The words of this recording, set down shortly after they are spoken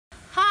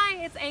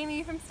it's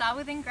Amy from Style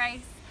Within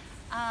Grace.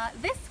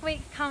 This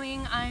week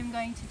coming I'm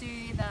going to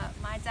do the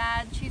My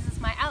Dad Chooses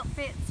My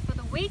Outfits for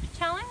the Week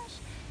challenge.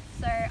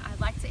 So I'd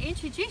like to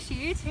introduce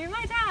you to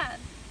my dad.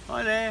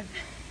 Hi there.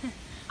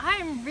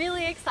 I'm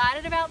really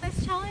excited about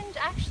this challenge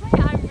actually.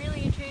 I'm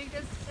really intrigued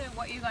as to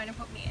what you're going to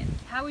put me in.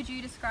 How would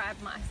you describe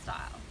my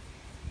style?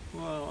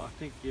 Well, I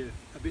think you're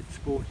a bit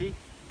sporty.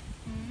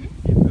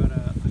 Mm-hmm. You've got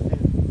a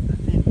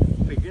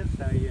thin figure,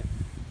 so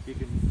you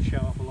can show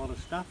off a lot of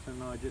stuff,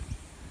 and I just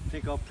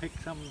think I'll pick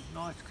some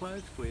nice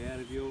clothes for you out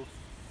of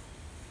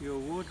your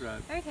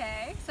wardrobe.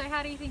 Okay, so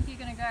how do you think you're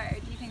going to go?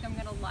 Do you think I'm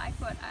going to like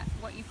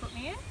what you put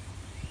me in?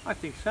 I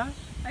think so.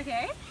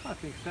 Okay. I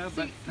think so, So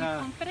but you're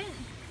confident?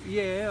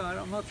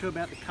 yeah, I'm not sure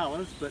about the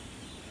colours, but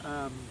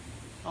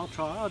I'll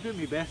try. I'll do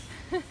my best.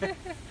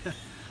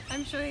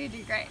 I'm sure you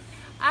do great.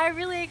 I'm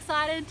really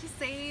excited to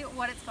see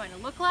what it's going to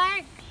look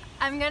like.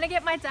 I'm going to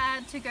get my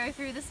dad to go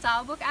through the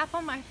Style Book app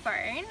on my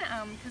phone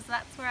because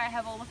that's where I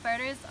have all the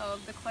photos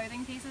of the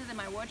clothing pieces in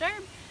my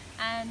wardrobe,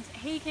 and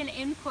he can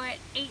input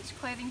each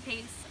clothing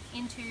piece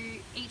into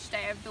each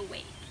day of the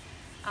week.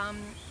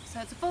 So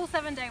it's a full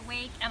 7-day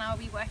week and I'll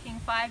be working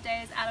 5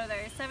 days out of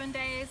those 7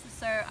 days,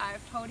 so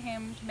I've told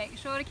him to make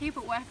sure to keep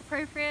it work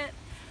appropriate.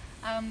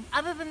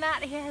 Other than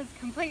that, he has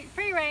complete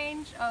free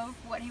range of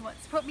what he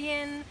wants to put me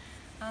in.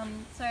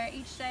 So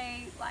each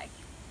day, like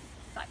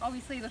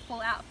obviously the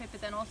full outfit, but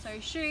then also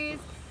shoes,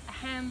 a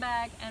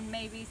handbag, and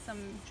maybe some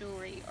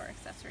jewelry or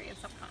accessory of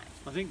some kind.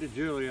 I think the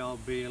jewellery I'll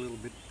be a little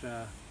bit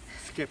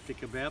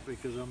sceptic about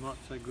because I'm not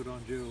so good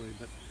on jewellery,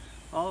 but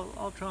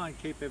I'll try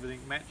and keep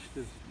everything matched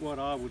as what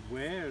I would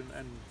wear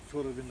and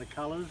sort of in the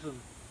colours,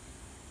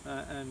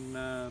 and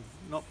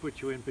not put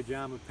you in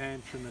pyjama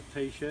pants and a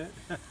t-shirt.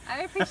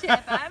 I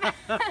appreciate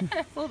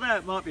that. Although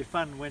it might be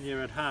fun when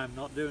you're at home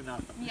not doing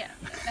nothing. Yeah,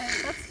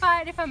 that's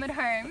fine if I'm at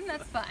home,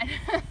 that's fine.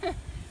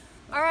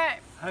 Alright.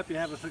 Hope you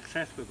have a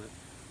success with it.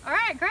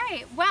 Alright,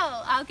 great.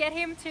 Well, I'll get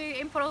him to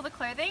input all the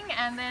clothing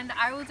and then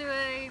I will do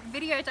a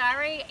video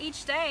diary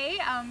each day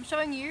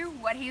showing you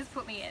what he's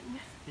put me in.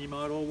 You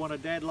might all want a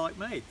dad like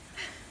me.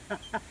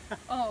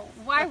 Oh,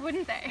 why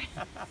wouldn't they?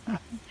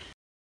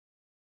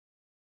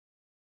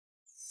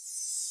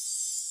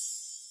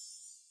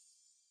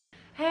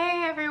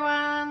 Hey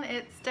everyone,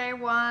 it's day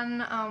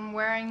one. I'm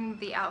wearing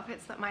the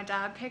outfits that my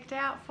dad picked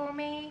out for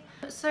me.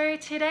 So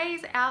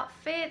today's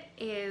outfit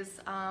is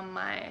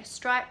my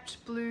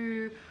striped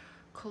blue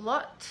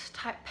culotte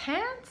type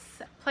pants,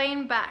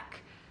 plain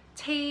black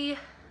tee,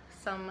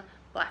 some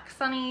black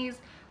sunnies,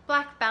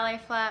 black ballet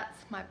flats,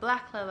 my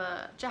black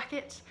leather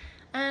jacket,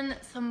 and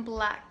some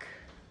black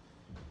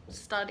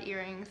stud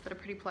earrings that are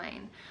pretty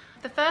plain.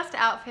 The first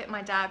outfit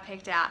my dad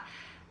picked out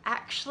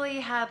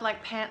actually had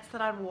like pants that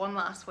I'd worn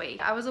last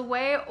week. I was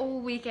away all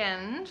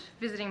weekend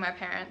visiting my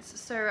parents,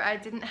 so I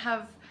didn't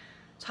have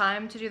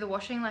time to do the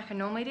washing like I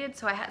normally did,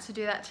 so I had to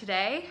do that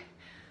today.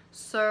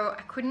 So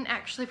I couldn't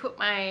actually put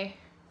my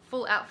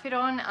full outfit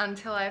on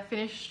until I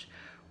finished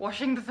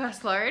washing the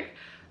first load.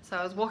 So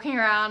I was walking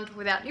around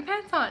without new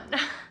pants on.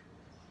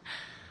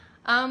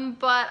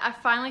 But I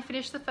finally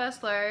finished the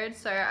first load,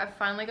 so I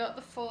finally got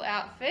the full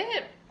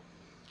outfit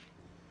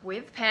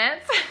with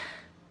pants.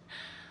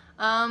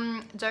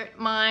 Don't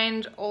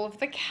mind all of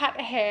the cat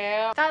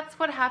hair. That's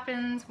what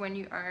happens when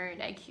you own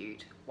a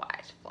cute,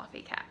 white,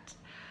 fluffy cat.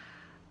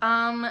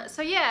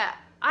 So yeah,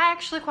 I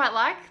actually quite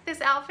like this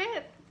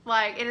outfit.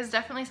 Like, it is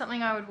definitely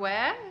something I would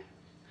wear.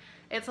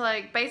 It's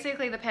like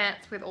basically the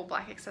pants with all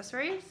black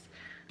accessories.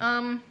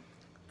 The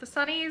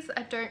sunnies,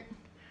 I don't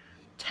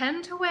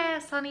tend to wear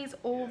sunnies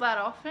all that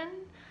often,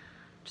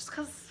 just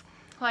because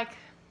like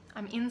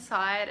I'm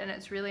inside and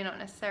it's really not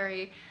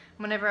necessary.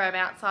 Whenever I'm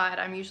outside,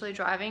 I'm usually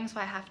driving, so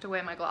I have to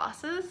wear my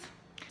glasses.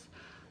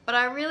 But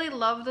I really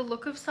love the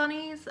look of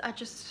sunnies.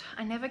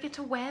 I never get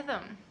to wear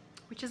them,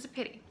 which is a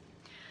pity.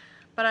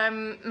 But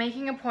I'm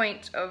making a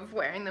point of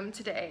wearing them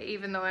today,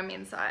 even though I'm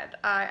inside.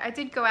 I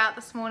did go out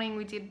this morning.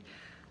 We did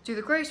do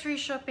the grocery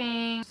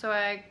shopping, so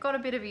I got a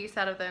bit of use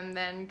out of them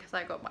then because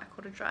I got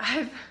Michael to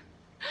drive.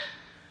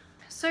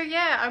 So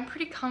yeah, I'm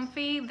pretty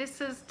comfy. This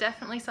is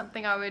definitely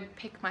something I would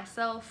pick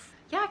myself.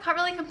 Yeah, I can't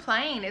really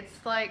complain.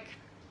 It's like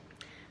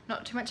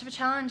not too much of a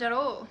challenge at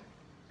all.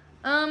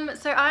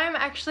 So I'm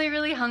actually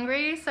really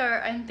hungry, so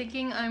I'm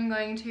thinking I'm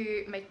going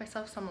to make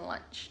myself some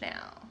lunch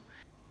now.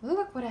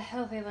 Look what a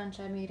healthy lunch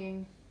I'm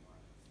eating.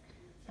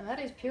 And that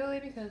is purely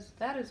because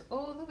that is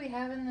all that we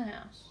have in the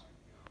house.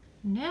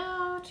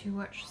 Now to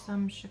watch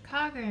some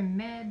Chicago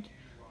Med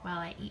while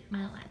I eat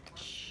my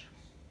lunch.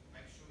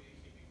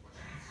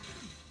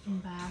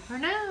 Bye for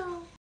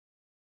now.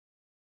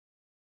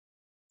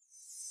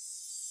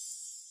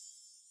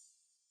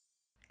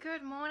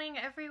 Good morning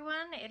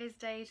everyone, it is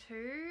day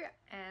 2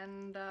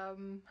 and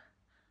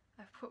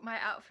I've put my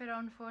outfit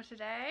on for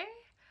today.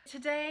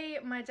 Today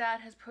my dad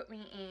has put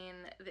me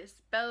in this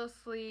bell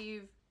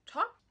sleeve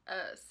top,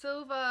 a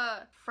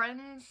silver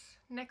Friends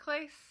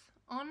necklace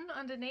on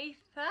underneath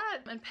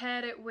that, and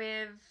paired it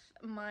with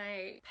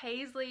my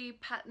paisley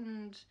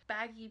patterned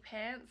baggy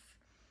pants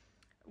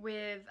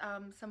with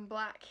some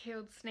black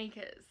heeled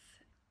sneakers.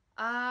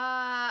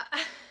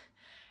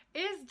 It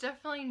is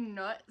definitely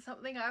not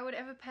something I would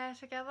ever pair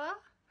together.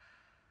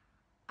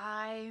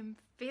 I'm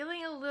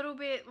feeling a little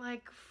bit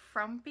like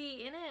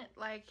frumpy in it,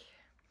 like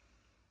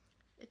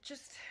it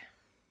just,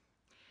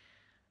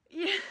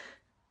 yeah.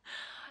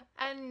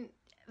 And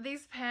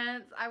these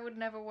pants I would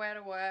never wear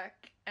to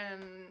work,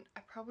 and I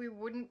probably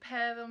wouldn't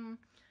pair them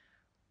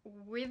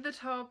with the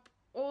top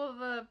or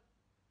the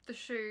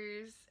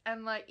shoes,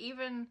 and like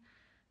even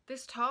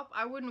this top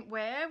I wouldn't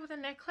wear with a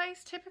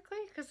necklace typically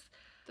because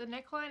the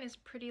neckline is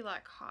pretty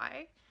like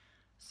high,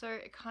 so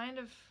it kind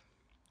of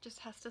just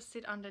has to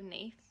sit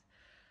underneath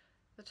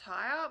the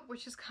tie-up,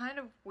 which is kind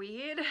of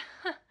weird.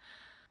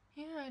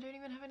 Yeah, I don't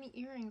even have any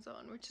earrings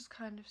on, which is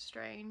kind of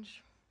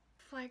strange.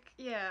 Like,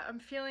 yeah, I'm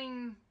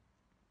feeling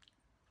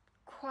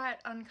quite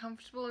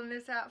uncomfortable in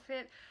this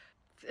outfit.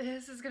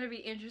 This is gonna be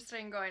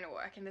interesting going to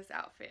work in this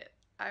outfit.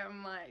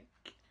 I'm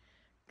like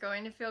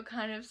going to feel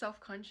kind of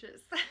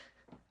self-conscious.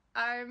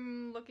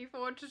 I'm looking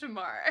forward to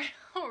tomorrow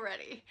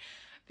already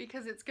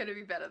because it's gonna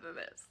be better than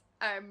this.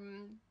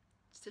 I'm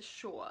just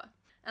sure.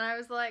 And I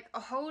was like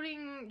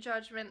holding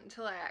judgment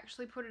until I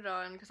actually put it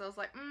on because I was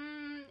like,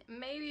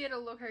 maybe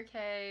it'll look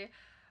okay,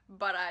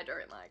 but I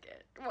don't like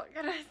it. What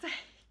can I say?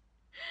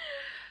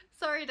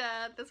 Sorry,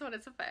 Dad, this one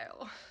is a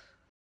fail.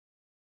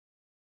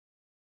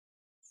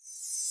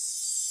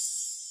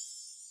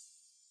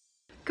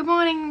 Good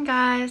morning,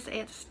 guys.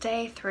 It's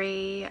day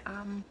 3.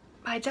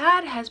 My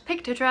dad has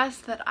picked a dress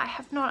that I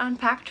have not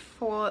unpacked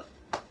for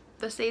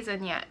the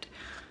season yet,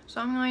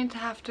 so I'm going to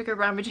have to go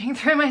rummaging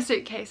through my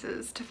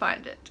suitcases to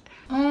find it.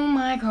 Oh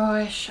my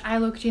gosh, I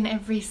looked in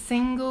every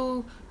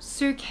single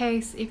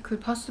suitcase it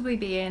could possibly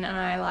be in, and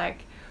I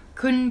like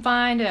couldn't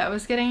find it. I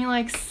was getting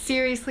like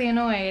seriously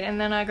annoyed, and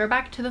then I go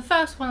back to the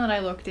first one that I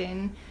looked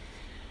in,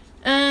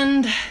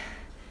 and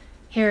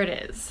here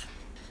it is.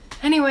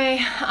 Anyway,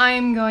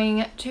 I'm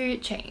going to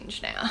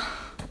change now.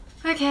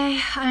 Okay,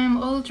 I'm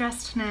all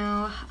dressed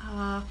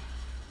now.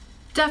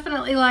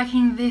 Definitely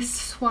liking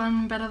this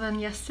one better than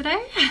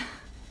yesterday.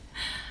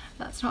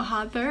 That's not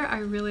hard though, I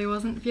really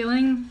wasn't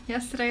feeling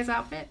yesterday's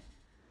outfit.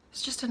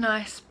 It's just a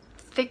nice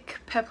thick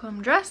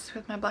peplum dress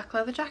with my black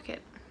leather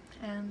jacket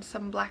and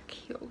some black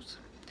heels.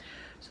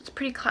 So it's a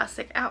pretty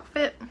classic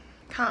outfit,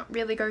 can't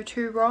really go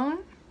too wrong.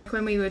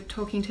 When we were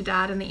talking to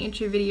Dad in the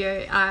intro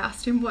video, I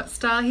asked him what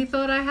style he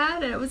thought I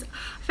had, and I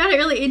found it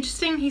really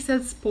interesting. He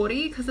said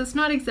sporty, because it's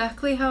not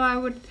exactly how I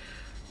would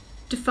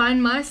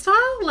define my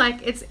style.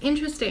 Like, it's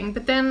interesting,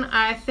 but then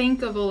I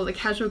think of all the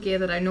casual gear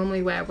that I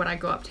normally wear when I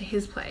go up to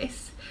his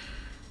place,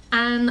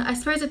 and I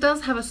suppose it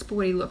does have a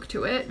sporty look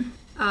to it.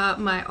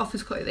 My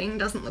office clothing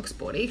doesn't look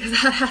sporty because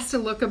that has to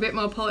look a bit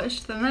more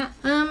polished than that.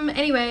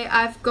 Anyway,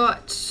 I've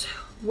got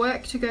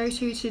work to go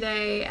to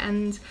today,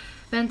 and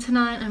then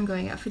tonight I'm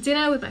going out for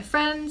dinner with my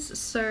friends,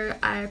 so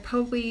I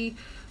probably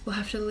will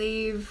have to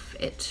leave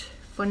it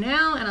for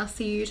now, and I'll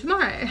see you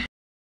tomorrow.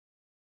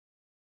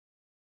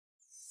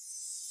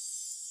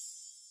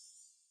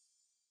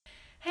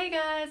 Hey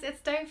guys,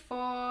 it's day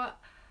 4,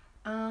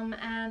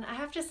 and I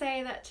have to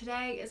say that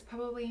today is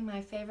probably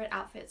my favorite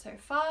outfit so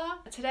far.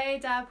 Today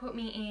Dad put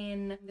me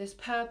in this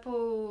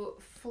purple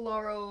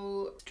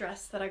floral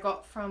dress that I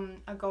got from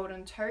a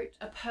golden tote,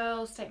 a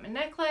pearl statement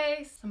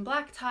necklace, some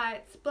black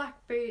tights,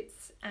 black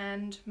boots,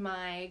 and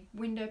my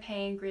window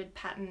pane grid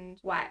patterned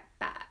white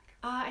bag.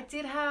 I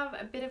did have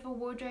a bit of a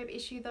wardrobe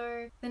issue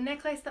though. The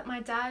necklace that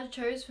my dad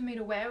chose for me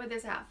to wear with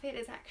this outfit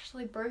is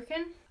actually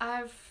broken.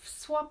 I've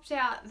swapped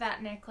out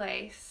that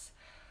necklace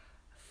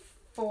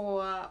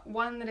for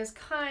one that is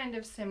kind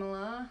of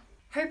similar,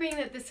 hoping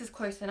that this is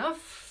close enough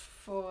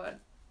for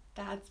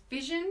Dad's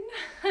vision.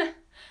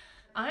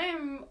 I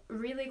am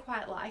really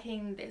quite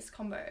liking this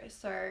combo,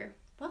 so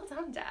well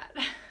done, Dad.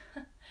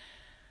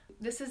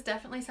 This is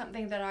definitely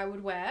something that I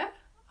would wear.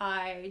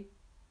 I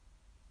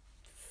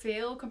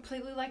feel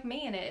completely like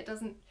me in it. It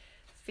doesn't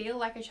feel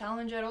like a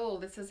challenge at all.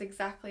 This is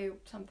exactly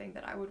something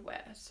that I would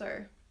wear,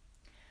 so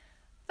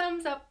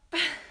thumbs up.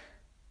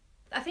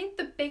 I think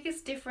the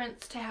biggest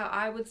difference to how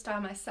I would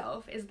style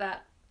myself is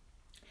that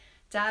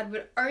Dad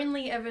would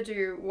only ever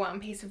do one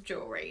piece of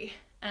jewelry,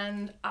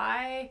 and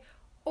I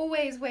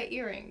always wear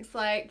earrings.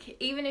 Like,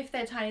 even if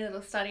they're tiny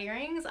little stud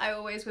earrings, I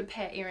always would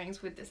pair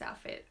earrings with this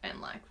outfit, and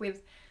like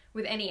with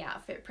any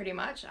outfit pretty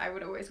much I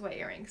would always wear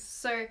earrings.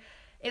 So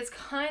it's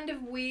kind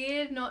of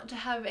weird not to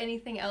have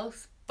anything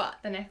else but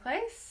the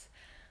necklace,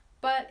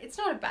 but it's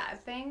not a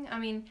bad thing. I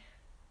mean,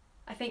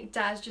 I think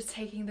Dad's just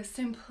taking the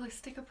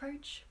simplistic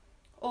approach.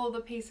 All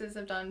the pieces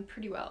have done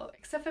pretty well,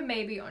 except for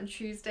maybe on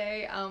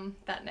Tuesday,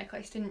 that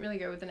necklace didn't really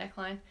go with the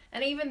neckline.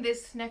 And even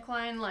this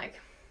neckline, like,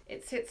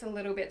 it sits a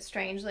little bit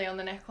strangely on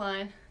the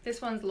neckline.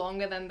 This one's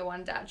longer than the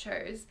one Dad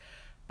chose,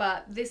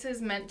 but this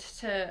is meant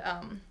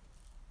to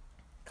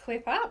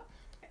clip up.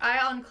 I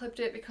unclipped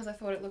it because I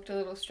thought it looked a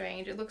little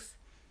strange. It looks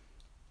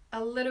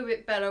a little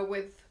bit better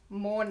with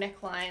more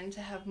neckline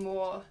to have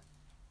more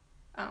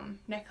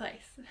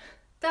necklace.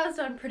 Dad's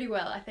done pretty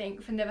well, I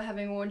think, for never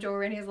having worn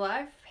jewelry in his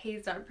life.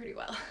 He's done pretty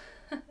well.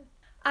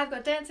 I've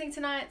got dancing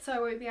tonight, so I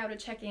won't be able to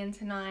check in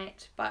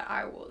tonight, but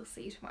I will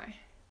see you tomorrow.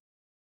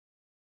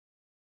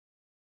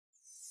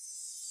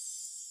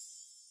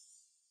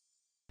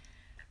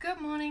 Good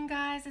morning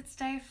guys, it's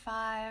day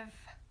 5.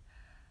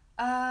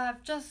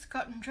 I've just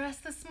gotten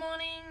dressed this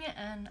morning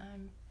and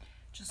I'm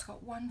just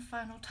got one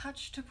final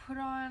touch to put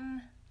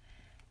on,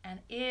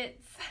 and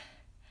it's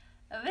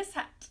this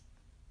hat.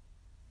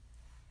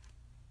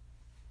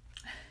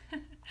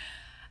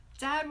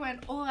 Dad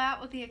went all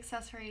out with the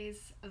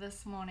accessories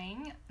this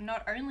morning.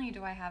 Not only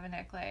do I have a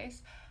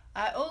necklace,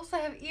 I also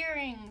have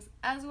earrings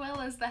as well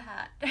as the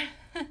hat.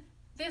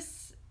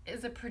 This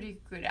is a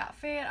pretty good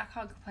outfit. I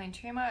can't complain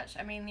too much.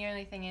 I mean, the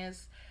only thing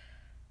is,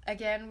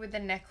 again, with the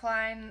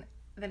neckline,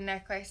 the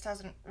necklace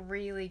doesn't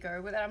really go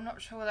with it. I'm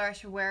not sure whether I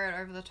should wear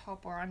it over the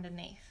top or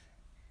underneath.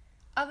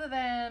 Other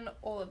than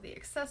all of the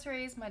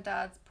accessories, my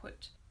dad's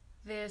put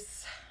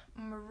this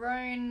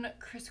maroon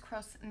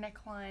crisscross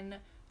neckline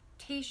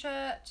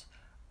t-shirt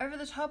over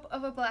the top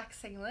of a black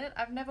singlet.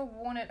 I've never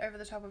worn it over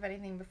the top of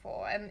anything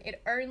before, and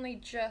it only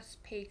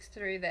just peeks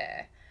through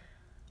there.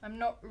 I'm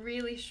not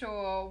really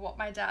sure what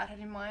my dad had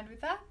in mind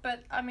with that,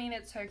 but I mean,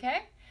 it's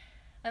okay.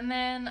 And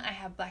then I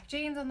have black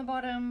jeans on the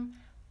bottom,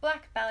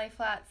 black ballet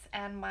flats,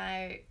 and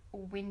my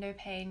window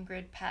pane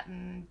grid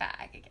pattern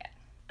bag again.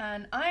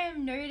 And I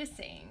am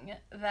noticing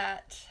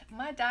that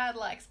my dad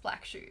likes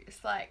black shoes.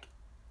 Like,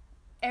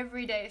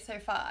 every day so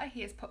far,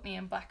 he has put me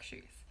in black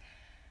shoes.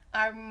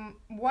 I'm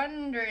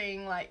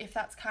wondering, like, if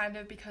that's kind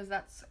of because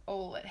that's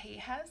all that he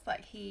has.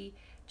 Like, he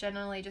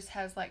generally just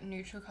has like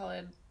neutral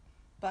colored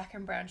black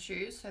and brown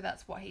shoes, so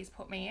that's what he's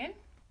put me in.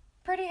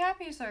 Pretty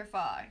happy so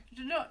far.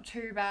 Not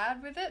too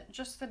bad with it,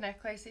 just the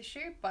necklace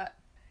issue, but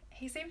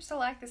he seems to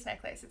like this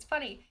necklace. It's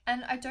funny,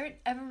 and I don't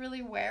ever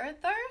really wear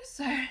it though,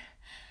 so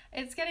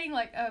it's getting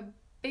like a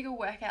bigger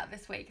workout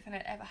this week than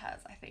it ever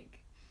has, I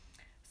think.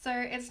 So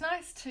it's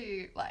nice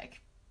to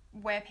like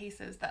wear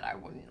pieces that I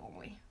wouldn't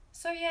normally.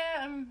 So yeah,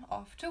 I'm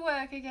off to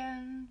work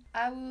again.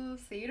 I will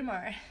see you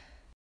tomorrow.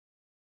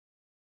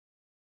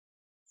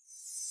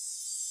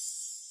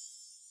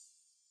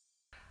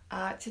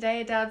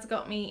 Today Dad's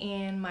got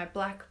me in my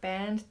black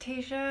band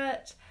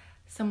t-shirt,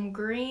 some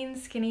green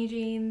skinny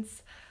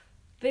jeans,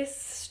 this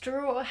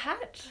straw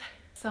hat,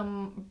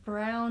 some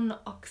brown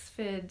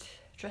Oxford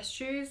dress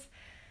shoes,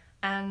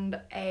 and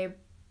a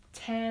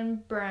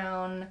tan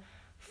brown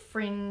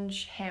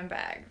fringe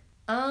handbag.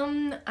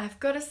 I've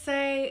got to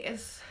say,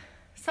 it's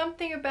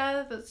something about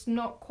it that's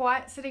not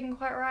quite sitting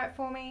quite right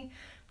for me.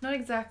 I'm not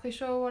exactly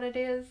sure what it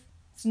is.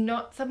 It's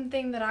not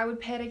something that I would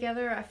pair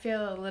together. I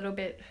feel a little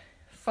bit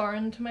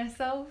foreign to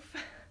myself,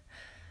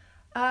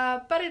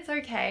 but it's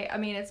okay. I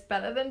mean, it's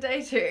better than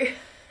day 2.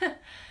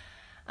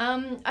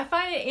 I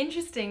find it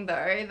interesting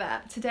though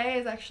that today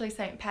is actually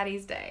St.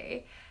 Paddy's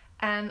Day,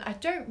 and I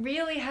don't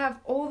really have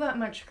all that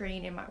much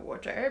green in my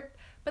wardrobe,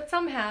 but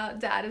somehow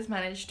Dad has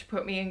managed to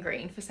put me in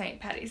green for St.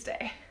 Paddy's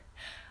Day.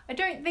 I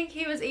don't think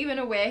he was even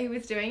aware he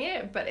was doing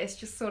it, but it's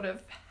just sort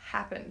of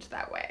happened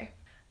that way.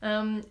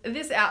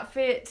 This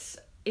outfit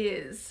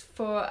is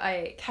for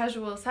a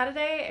casual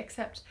Saturday,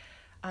 except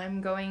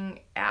I'm going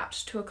out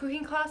to a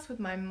cooking class with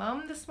my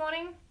mum this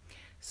morning.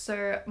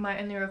 So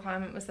my only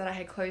requirement was that I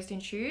had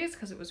closed-in shoes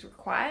because it was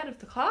required of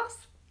the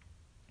class.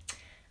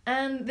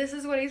 And this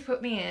is what he's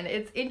put me in.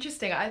 It's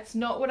interesting. It's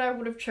not what I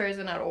would have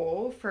chosen at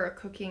all for a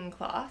cooking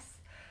class,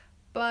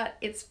 but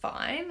it's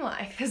fine.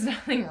 Like, there's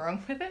nothing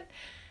wrong with it.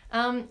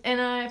 And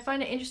I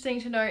find it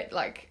interesting to note,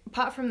 like,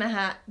 apart from the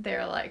hat,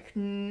 there are like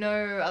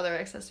no other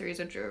accessories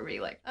or jewelry.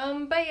 Like,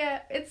 but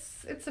yeah,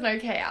 it's an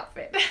okay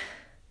outfit.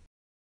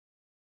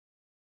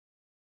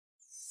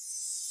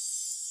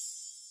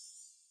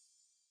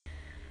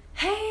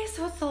 Hey,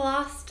 so it's the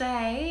last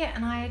day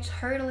and I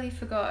totally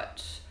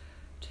forgot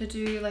to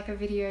do like a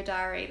video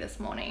diary this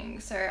morning.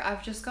 So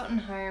I've just gotten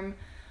home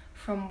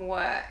from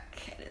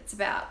work. It's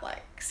about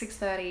like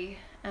 6:30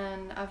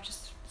 and I've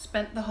just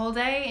spent the whole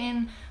day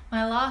in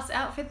my last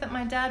outfit that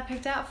my dad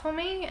picked out for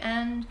me,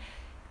 and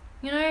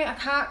you know, I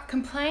can't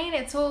complain.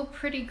 It's all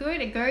pretty good.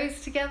 It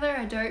goes together.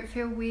 I don't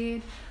feel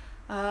weird.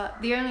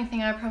 The only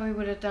thing I probably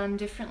would have done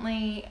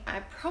differently, I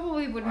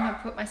probably wouldn't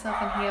have put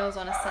myself in heels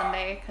on a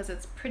Sunday because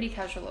it's pretty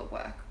casual at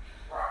work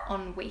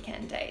on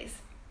weekend days.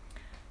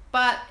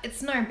 But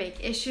it's no big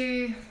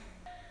issue.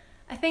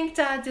 I think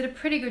Dad did a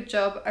pretty good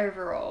job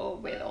overall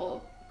with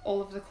all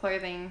of the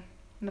clothing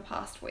in the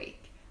past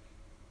week.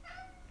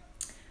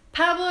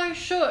 Pablo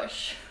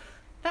Shush!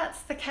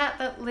 That's the cat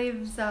that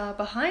lives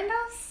behind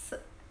us.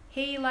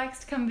 He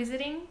likes to come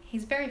visiting.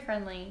 He's very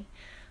friendly.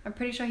 I'm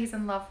pretty sure he's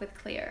in love with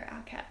Cleo,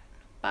 our cat.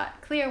 But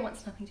Cleo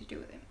wants nothing to do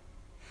with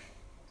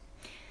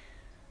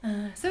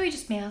him. So he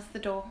just meows at the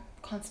door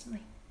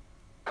constantly.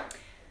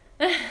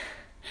 But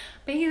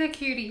he's a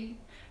cutie.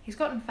 He's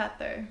gotten fat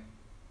though.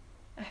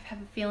 I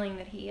have a feeling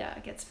that he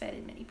gets fed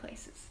in many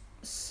places.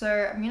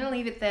 So I'm gonna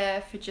leave it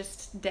there for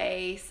just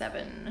day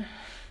 7.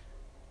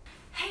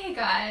 Hey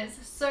guys,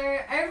 so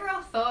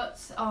overall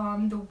thoughts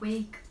on the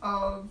week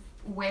of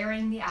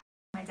wearing the outfit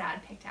my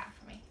dad picked out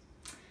for me.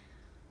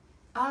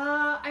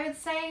 I would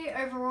say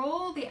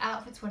overall the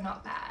outfits were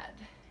not bad,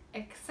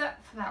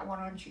 except for that one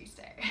on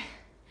Tuesday.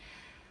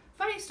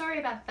 Funny story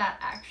about that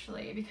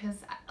actually, because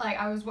like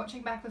I was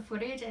watching back the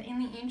footage and in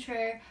the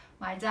intro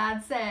my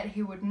dad said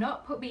he would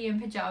not put me in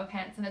pajama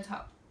pants and a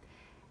top.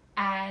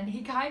 And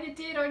he kind of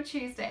did on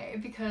Tuesday,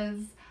 because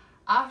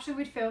after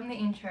we'd filmed the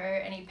intro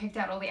and he picked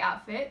out all the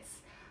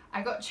outfits,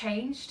 I got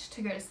changed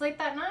to go to sleep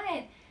that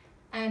night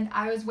and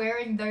I was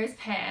wearing those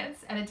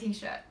pants and a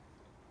t-shirt.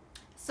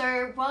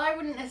 So while I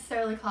wouldn't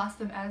necessarily class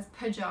them as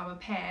pajama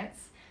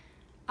pants,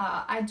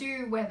 I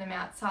do wear them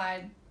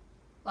outside,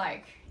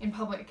 like in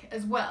public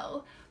as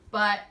well,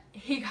 but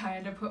he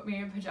kind of put me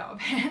in pajama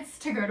pants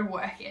to go to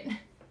work in.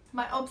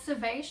 My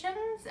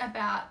observations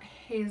about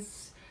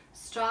his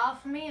style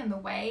for me and the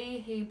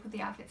way he put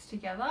the outfits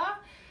together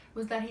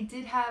was that he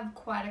did have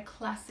quite a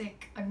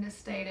classic,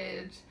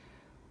 understated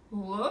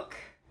look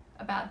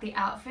about the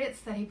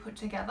outfits that he put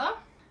together.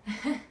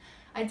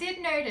 I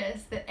did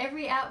notice that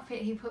every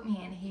outfit he put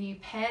me in, he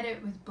paired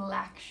it with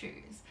black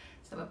shoes.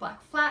 So there were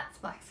black flats,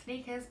 black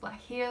sneakers, black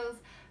heels,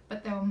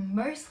 but they were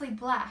mostly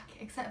black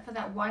except for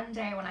that one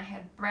day when I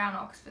had brown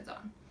Oxfords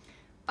on.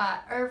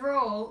 But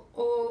overall,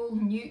 all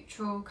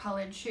neutral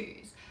coloured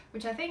shoes,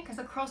 which I think is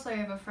a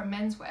crossover from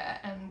menswear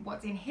and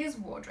what's in his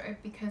wardrobe,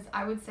 because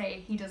I would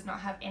say he does not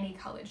have any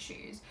coloured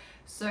shoes.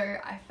 So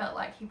I felt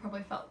like he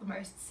probably felt the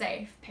most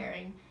safe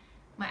pairing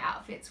my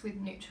outfits with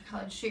neutral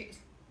coloured shoes.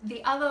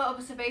 The other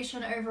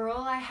observation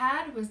overall I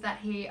had was that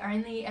he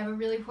only ever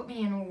really put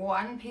me in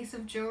one piece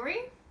of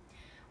jewellery,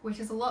 which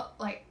is a lot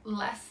like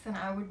less than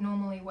I would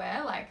normally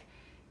wear. Like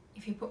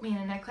if he put me in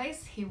a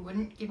necklace, he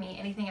wouldn't give me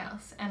anything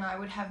else and I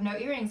would have no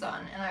earrings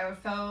on and I would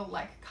feel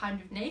like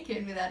kind of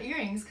naked without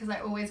earrings because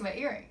I always wear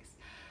earrings.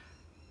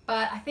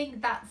 But I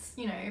think that's,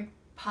 you know,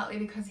 partly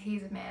because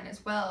he's a man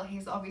as well.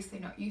 He's obviously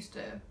not used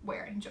to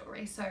wearing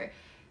jewellery, so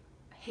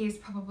he's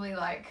probably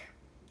like,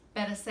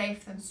 better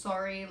safe than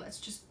sorry, let's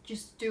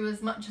just do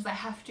as much as I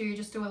have to,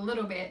 just do a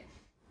little bit.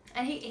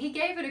 And he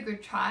gave it a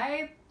good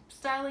try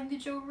styling the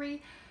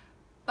jewellery,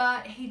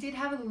 but he did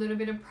have a little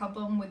bit of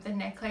problem with the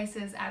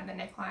necklaces and the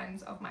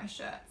necklines of my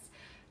shirts.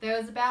 There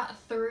was about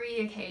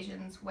 3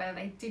 occasions where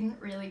they didn't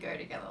really go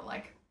together.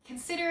 Like,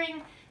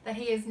 considering that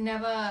he has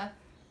never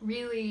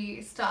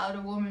really styled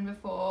a woman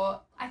before,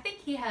 I think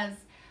he has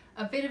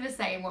a bit of a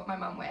say in what my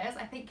mum wears.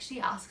 I think she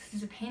asks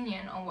his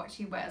opinion on what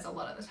she wears a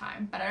lot of the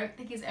time, but I don't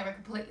think he's ever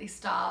completely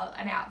styled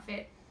an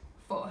outfit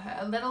for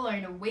her, let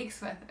alone a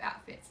week's worth of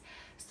outfits.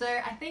 So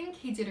I think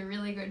he did a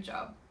really good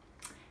job.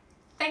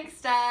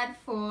 Thanks Dad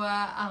for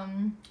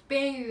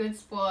being a good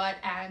sport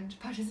and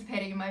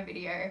participating in my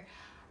video.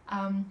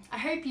 I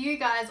hope you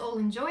guys all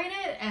enjoyed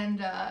it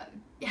and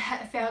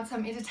found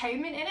some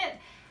entertainment in it.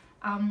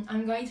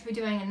 I'm going to be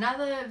doing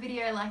another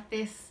video like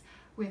this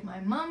with my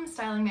mum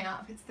styling my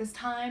outfits this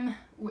time,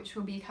 which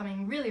will be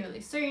coming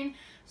really soon.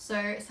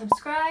 So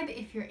subscribe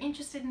if you're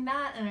interested in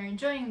that and are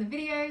enjoying the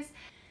videos,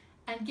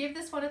 and give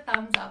this one a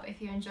thumbs up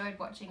if you enjoyed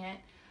watching it.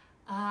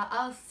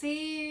 I'll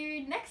see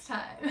you next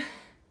time.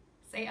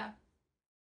 See ya.